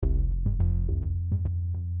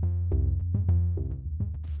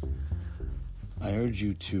I urge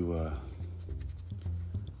you to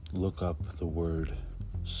look up the word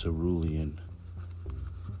cerulean,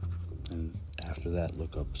 and after that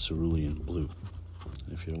look up cerulean blue.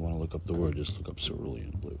 If you don't want to look up the word, just look up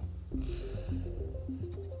cerulean blue.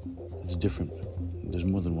 It's different. There's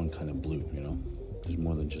more than one kind of blue, you know? There's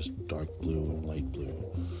more than just dark blue and light blue.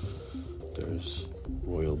 There's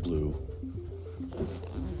royal blue,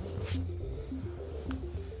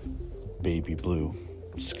 baby blue,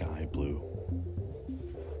 sky blue,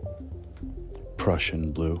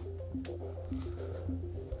 Prussian blue.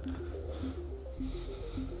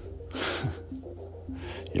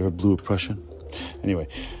 You ever blew a Prussian? Anyway,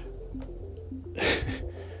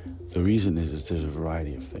 the reason is there's a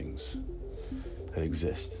variety of things that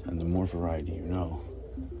exist, and the more variety you know,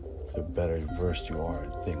 the better versed you are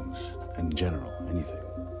at things in general, anything.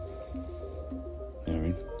 You know what I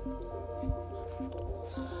mean?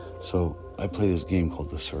 So I play this game called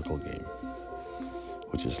the circle game,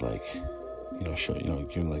 which is like,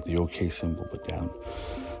 giving like the OK symbol but down.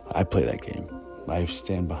 I play that game. I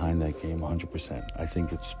stand behind that game 100%. I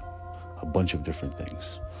think it's a bunch of different things.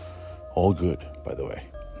 All good, by the way.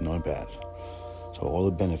 Not bad. So all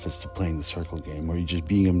the benefits to playing the circle game, or you just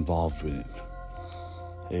being involved with it,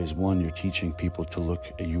 is one, you're teaching people to look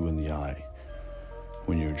at you in the eye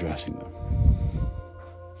when you're addressing them.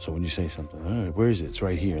 So when you say something, where is it? It's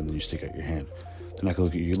right here, and then you stick out your hand. They're not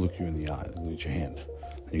going to look you in the eye. They'll look at your hand,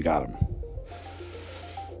 and you got them.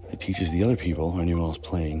 It teaches the other people, or anyone else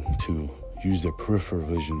playing, to use their peripheral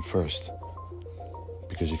vision first.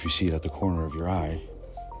 Because if you see it at the corner of your eye,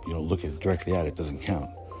 you don't look directly at it, it doesn't count.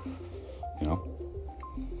 You know?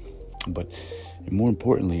 But more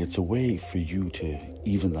importantly, it's a way for you to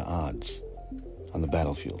even the odds on the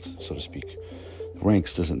battlefield, so to speak.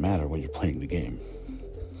 Ranks doesn't matter when you're playing the game.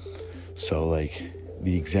 So, like,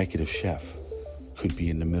 the executive chef could be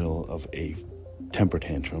in the middle of a temper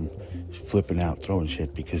tantrum, flipping out, throwing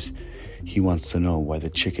shit, because he wants to know why the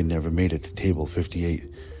chicken never made it to table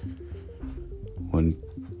 58 when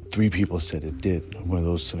 3 people said it did. One of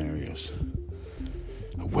those scenarios.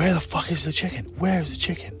 Where the fuck is the chicken? Where's the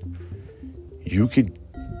chicken? You could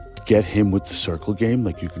get him with the circle game.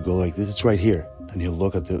 Like, you could go like this. It's right here. And he'll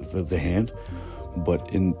look at the hand.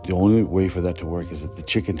 But the only way for that to work is that the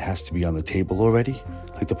chicken has to be on the table already.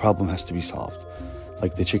 Like, the problem has to be solved.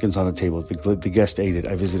 Like, the chicken's on the table. The guest ate it.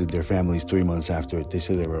 I visited their families 3 months after it. They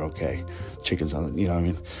said they were okay. Chicken's on it. You know what I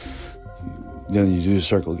mean? Then you do the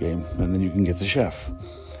circle game. And then you can get the chef.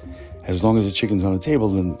 As long as the chicken's on the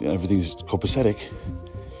table and everything's copacetic,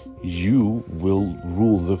 you will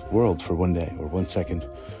rule the world for 1 day or 1 second,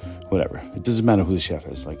 whatever. It doesn't matter who the chef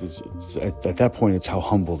is. Like, at that point, it's how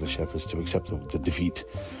humble the chef is to accept the defeat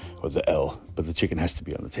or the L. But the chicken has to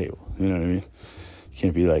be on the table. You know what I mean? You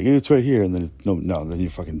can't be like, it's right here, and then then you're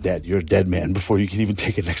fucking dead. You're a dead man before you can even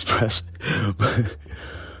take an express.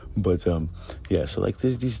 But yeah. So like,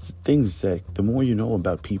 there's these things that the more you know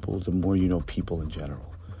about people, the more you know people in general.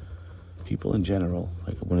 People in general,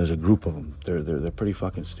 like when there's a group of them, they're pretty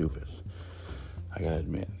fucking stupid. I gotta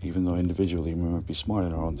admit, even though individually we might be smart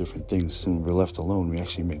in our own different things, when we're left alone, we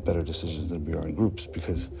actually make better decisions than we are in groups,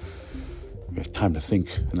 because we have time to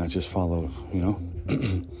think and not just follow, you know?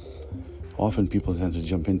 Often people tend to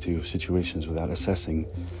jump into situations without assessing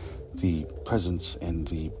the presence and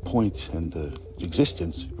the point and the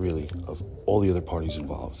existence, really, of all the other parties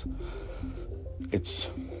involved. It's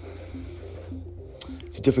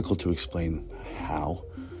difficult to explain how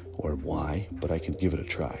or why, but I can give it a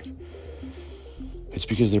try. It's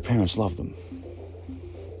because their parents love them.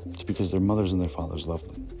 It's because their mothers and their fathers love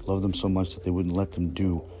them. Love them so much that they wouldn't let them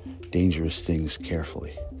do dangerous things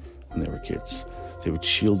carefully when they were kids. They would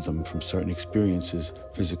shield them from certain experiences,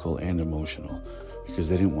 physical and emotional, because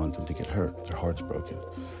they didn't want them to get hurt, their hearts broken.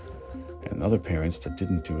 And other parents that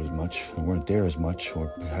didn't do as much, and weren't there as much, or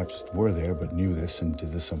perhaps were there but knew this and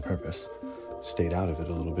did this on purpose, stayed out of it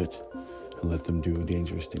a little bit and let them do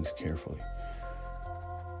dangerous things carefully.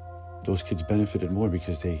 Those kids benefited more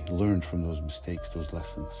because they learned from those mistakes, those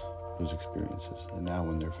lessons, those experiences. And now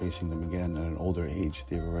when they're facing them again at an older age,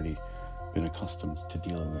 they've already been accustomed to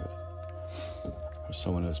dealing with it. Or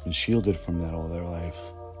someone that's been shielded from that all their life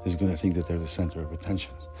is going to think that they're the center of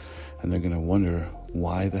attention. And they're going to wonder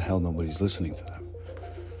why the hell nobody's listening to them.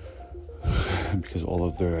 Because all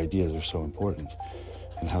of their ideas are so important.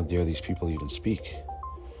 And how dare these people even speak?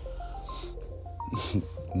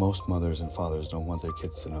 Most mothers and fathers don't want their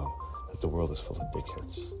kids to know that the world is full of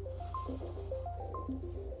dickheads.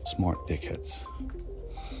 Smart dickheads.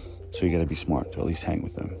 So you gotta be smart to at least hang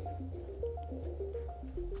with them.